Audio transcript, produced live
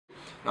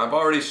Now I've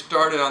already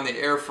started on the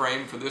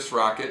airframe for this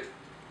rocket,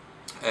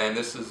 and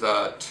this is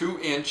a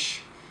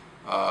 2-inch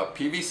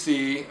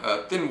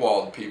PVC,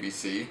 thin-walled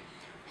PVC.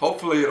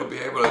 Hopefully it'll be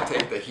able to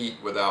take the heat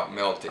without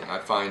melting. I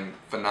find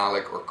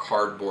phenolic or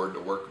cardboard to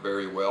work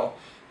very well,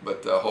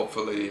 but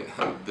hopefully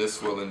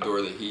this will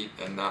endure the heat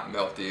and not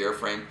melt the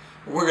airframe.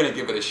 We're going to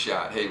give it a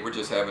shot. Hey, we're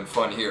just having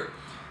fun here.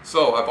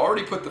 So I've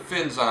already put the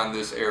fins on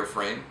this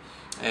airframe,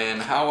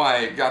 and how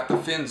I got the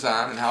fins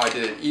on and how I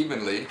did it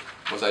evenly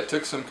was I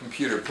took some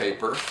computer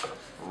paper,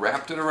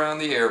 wrapped it around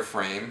the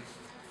airframe,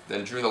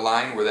 then drew the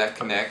line where that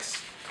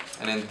connects,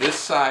 and then this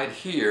side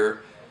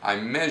here I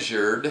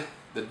measured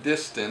the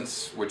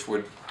distance, which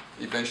would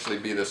eventually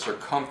be the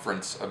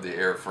circumference of the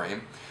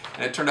airframe,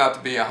 and it turned out to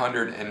be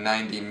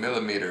 190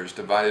 millimeters.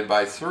 Divided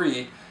by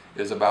 3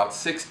 is about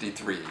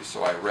 63.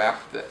 So I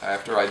wrapped it,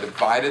 after I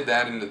divided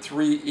that into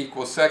 3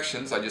 equal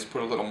sections, I just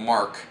put a little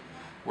mark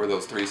where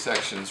those 3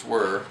 sections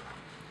were,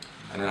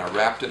 and then I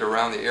wrapped it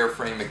around the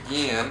airframe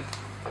again,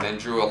 and then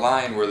drew a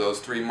line where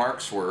those 3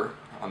 marks were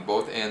on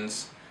both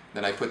ends.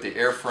 Then I put the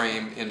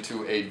airframe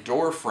into a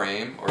door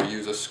frame, or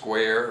use a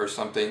square or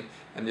something,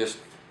 and just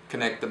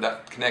connect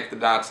the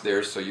dots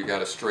there, so you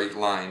got a straight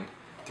line,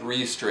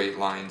 3 straight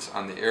lines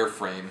on the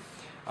airframe,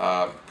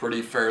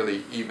 pretty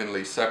fairly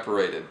evenly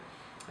separated.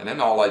 And then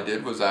all I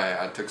did was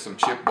I took some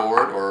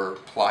chipboard or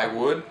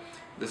plywood.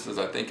 This is,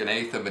 I think,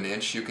 1/8 of an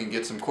inch. You can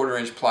get some 1/4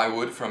 inch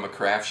plywood from a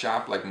craft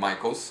shop like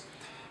Michael's.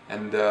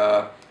 And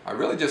I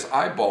really just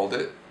eyeballed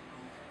it.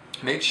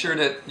 Made sure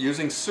that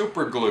using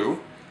super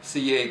glue,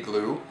 CA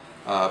glue,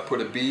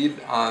 put a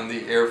bead on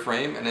the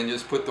airframe, and then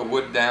just put the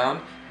wood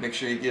down. Make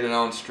sure you get it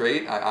on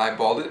straight. I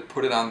eyeballed it,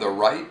 put it on the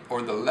right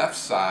or the left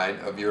side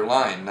of your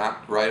line,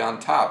 not right on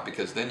top,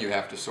 because then you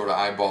have to sort of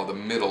eyeball the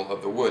middle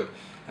of the wood.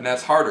 And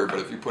that's harder, but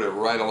if you put it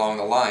right along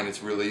the line,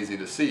 it's real easy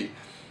to see.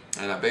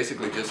 And I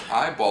basically just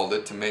eyeballed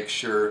it to make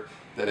sure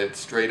that it's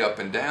straight up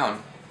and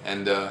down.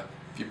 And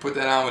if you put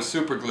that on with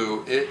super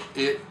glue,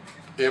 it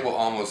will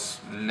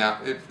almost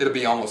not, it'll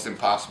be almost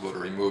impossible to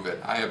remove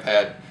it. I have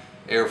had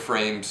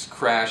airframes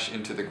crash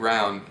into the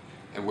ground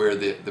and where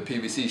the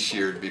PVC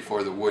sheared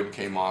before the wood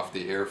came off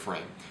the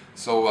airframe.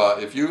 So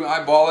if you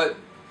eyeball it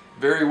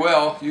very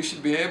well, you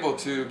should be able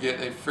to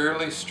get a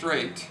fairly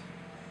straight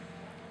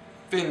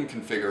fin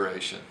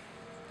configuration.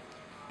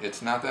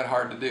 It's not that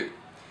hard to do.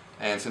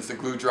 And since the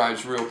glue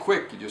dries real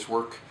quick, you just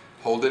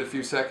hold it a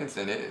few seconds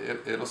and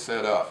it'll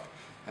set up.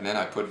 And then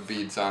I put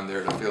beads on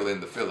there to fill in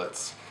the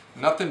fillets.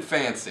 Nothing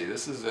fancy.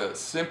 This is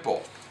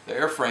simple. The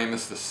airframe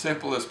is the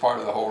simplest part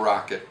of the whole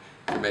rocket.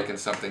 You're making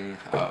something,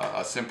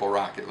 a simple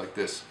rocket like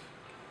this.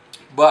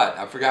 But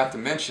I forgot to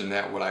mention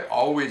that what I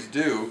always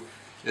do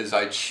is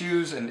I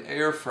choose an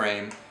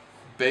airframe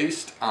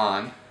based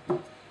on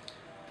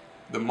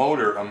the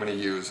motor I'm going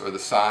to use, or the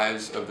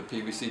size of the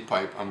PVC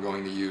pipe I'm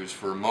going to use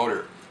for a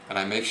motor. And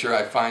I make sure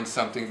I find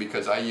something,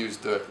 because I use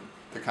the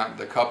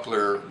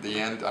coupler, the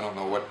end, I don't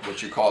know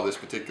what you call this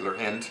particular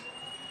end.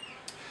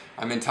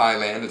 I'm in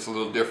Thailand. It's a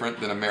little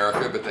different than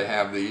America, but they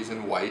have these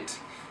in white.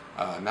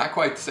 Not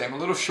quite the same, a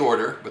little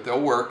shorter, but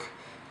they'll work.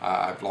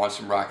 I've launched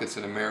some rockets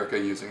in America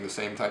using the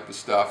same type of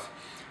stuff.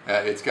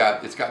 It's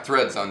got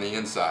threads on the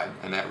inside,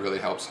 and that really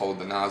helps hold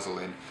the nozzle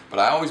in. But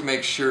I always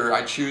make sure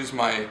I choose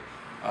my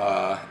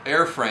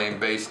airframe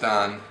based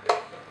on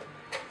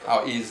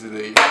how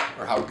easily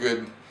or how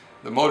good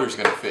the motor's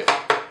going to fit.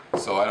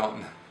 So I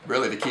don't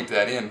really, to keep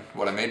that in,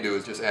 what I may do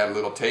is just add a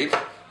little tape,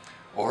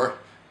 or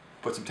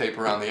put some tape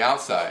around the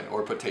outside,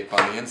 or put tape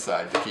on the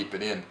inside to keep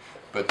it in.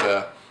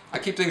 But I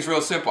keep things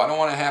real simple. I don't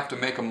want to have to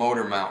make a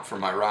motor mount for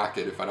my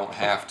rocket if I don't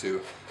have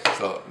to.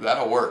 So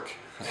that'll work.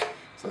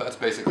 So that's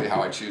basically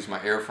how I choose my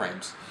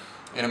airframes.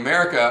 In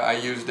America, I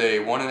used a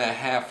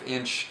 1.5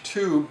 inch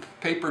tube,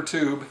 paper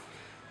tube,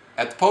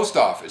 at the post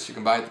office. You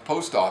can buy it at the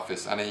post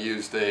office. And I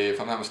used a, if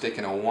I'm not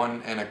mistaken, a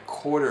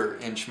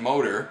 1.25 inch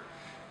motor.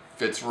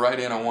 Fits right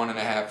in a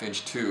 1.5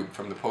 inch tube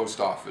from the post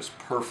office.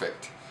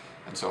 Perfect.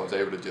 And so I was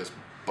able to just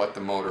butt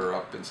the motor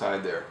up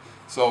inside there.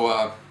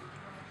 So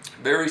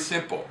very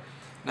simple.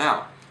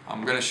 Now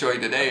I'm going to show you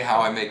today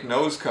how I make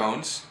nose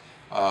cones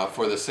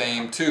for the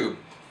same tube.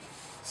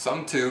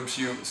 Some tubes,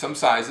 some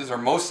sizes, or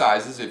most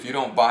sizes, if you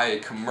don't buy a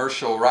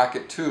commercial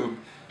rocket tube,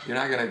 you're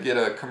not going to get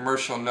a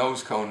commercial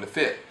nose cone to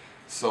fit.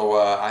 So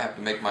I have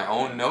to make my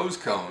own nose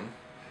cone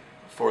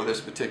for this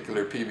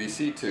particular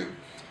PVC tube.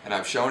 And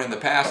I've shown in the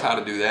past how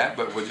to do that,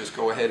 but we'll just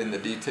go ahead in the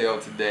detail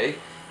today.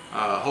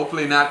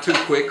 Hopefully not too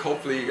quick.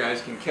 Hopefully you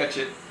guys can catch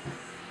it,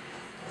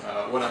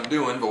 what I'm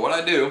doing. But what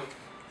I do,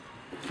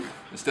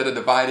 instead of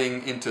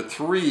dividing into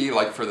 3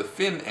 like for the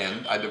fin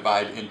end, I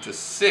divide into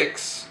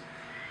 6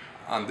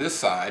 on this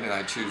side, and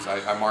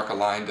I mark a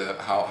line to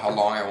how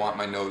long I want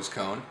my nose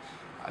cone.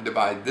 I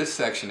divide this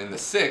section into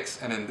 6,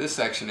 and then this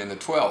section into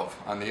 12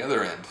 on the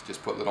other end.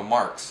 Just put little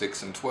marks,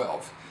 6 and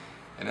 12.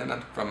 And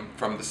then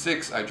from the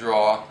 6 I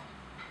draw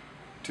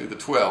to the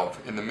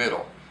 12 in the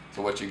middle.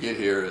 So what you get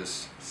here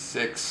is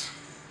 6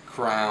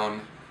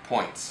 crown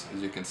points,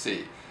 as you can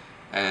see.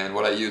 And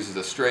what I use is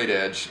a straight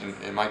edge.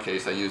 In my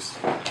case, I use,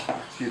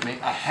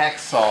 a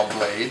hacksaw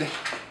blade.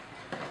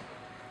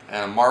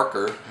 and a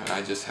marker, and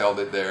I just held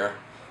it there.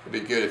 It'd be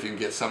good if you can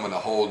get someone to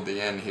hold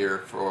the end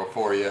here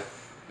for you,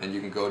 and you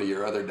can go to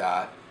your other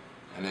dot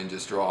and then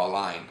just draw a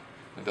line.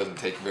 It doesn't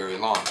take very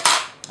long.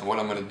 And what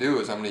I'm going to do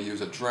is I'm going to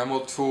use a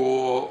Dremel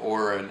tool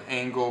or an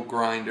angle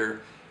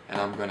grinder,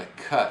 and I'm going to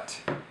cut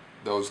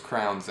those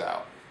crowns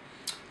out.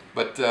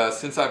 But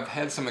since I've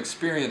had some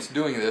experience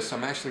doing this,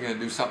 I'm actually going to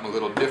do something a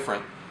little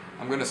different.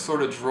 I'm going to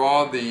sort of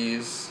draw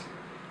these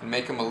and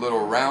make them a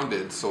little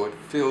rounded so it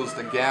fills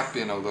the gap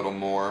in a little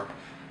more,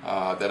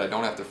 that I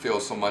don't have to fill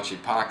so much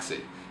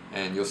epoxy.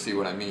 And you'll see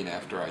what I mean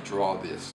after I draw this.